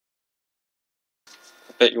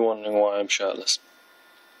Bet you're wondering why I'm shirtless.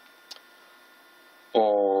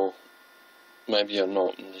 Or maybe you're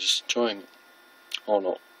not and you're just enjoying it. Or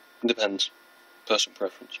not. It depends. Personal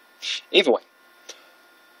preference. Either way,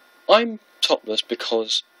 I'm topless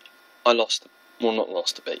because I lost, well, not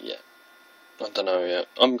lost a bit yet. I don't know yet.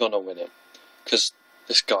 I'm gonna win it. Because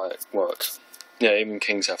this guy at work, yeah, even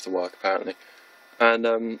kings have to work apparently. And,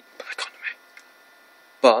 economy.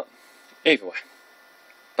 But, either way,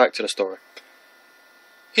 back to the story.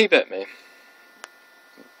 He bet me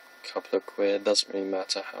a couple of quid, doesn't really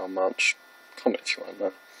matter how much. Comment if you want to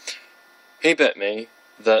know. He bet me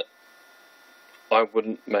that I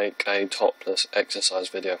wouldn't make a topless exercise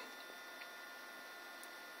video.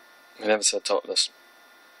 I never said topless.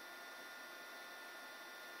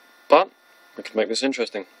 But, we can make this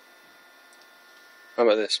interesting. How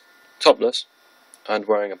about this? Topless, and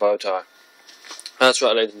wearing a bow tie. That's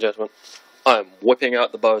right, ladies and gentlemen. I am whipping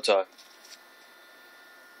out the bow tie.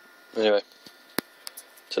 Anyway,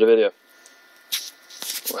 to the video.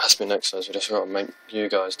 Well, it has to be an exercise video, so I've got to make you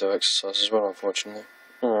guys do exercise as well, unfortunately.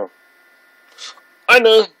 Oh. I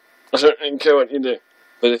know! I don't really care what you do.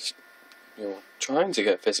 But if you're trying to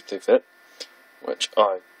get physically fit, which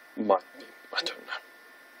I might be, I don't know.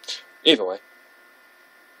 Either way,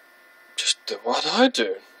 just do what I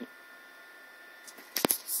do.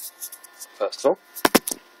 First of all,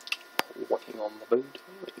 working on the boot.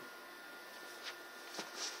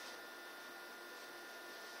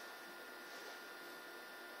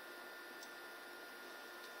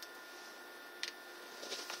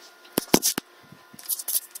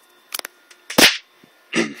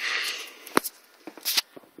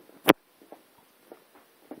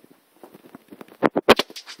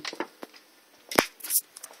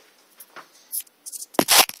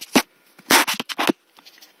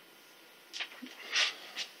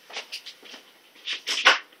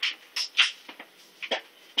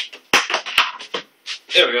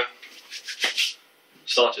 There we go.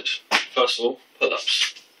 Started. First of all,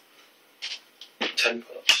 pull-ups. 10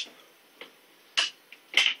 pull-ups.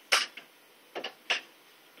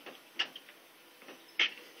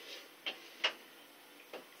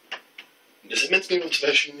 Is it meant to be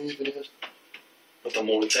motivation in these videos? I've done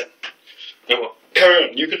more than 10. Now what? Carry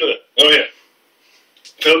on, you can do it. Oh yeah.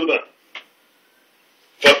 Fill the bell.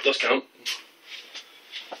 5 does count.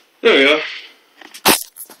 There we go.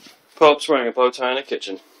 Pull-ups wearing a bow tie in a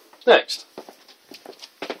kitchen. Next.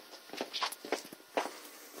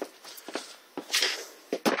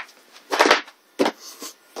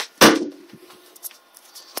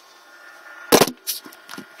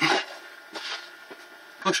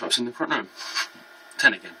 Push-ups in the front room.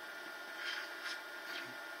 10 again.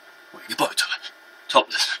 Wearing a bow tie.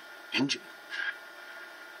 Topless. In June.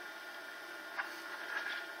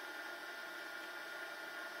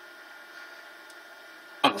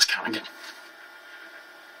 Oh, let's count again.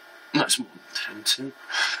 No, it's more than 10 too.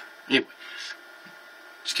 Anyway,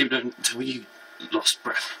 just keep doing it until you lost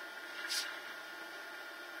breath.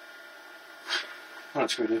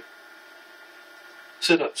 That's what we do.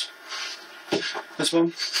 Sit-ups. This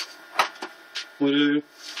one, we'll do,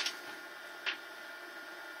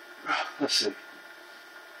 let's see.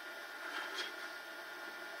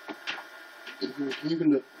 You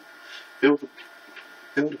can build it.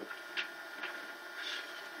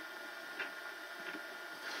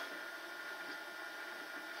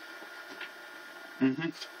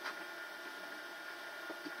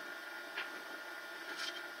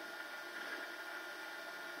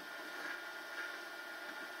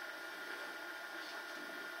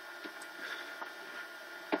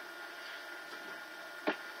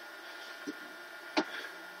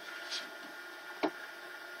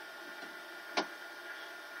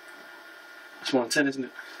 That's 1 10, isn't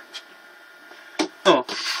it? Oh,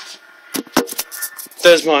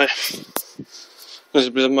 there's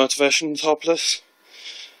a bit of motivation, topless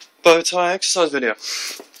bow tie exercise video.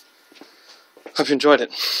 Hope you enjoyed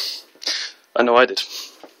it. I know I did.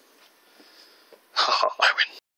 Ha ha.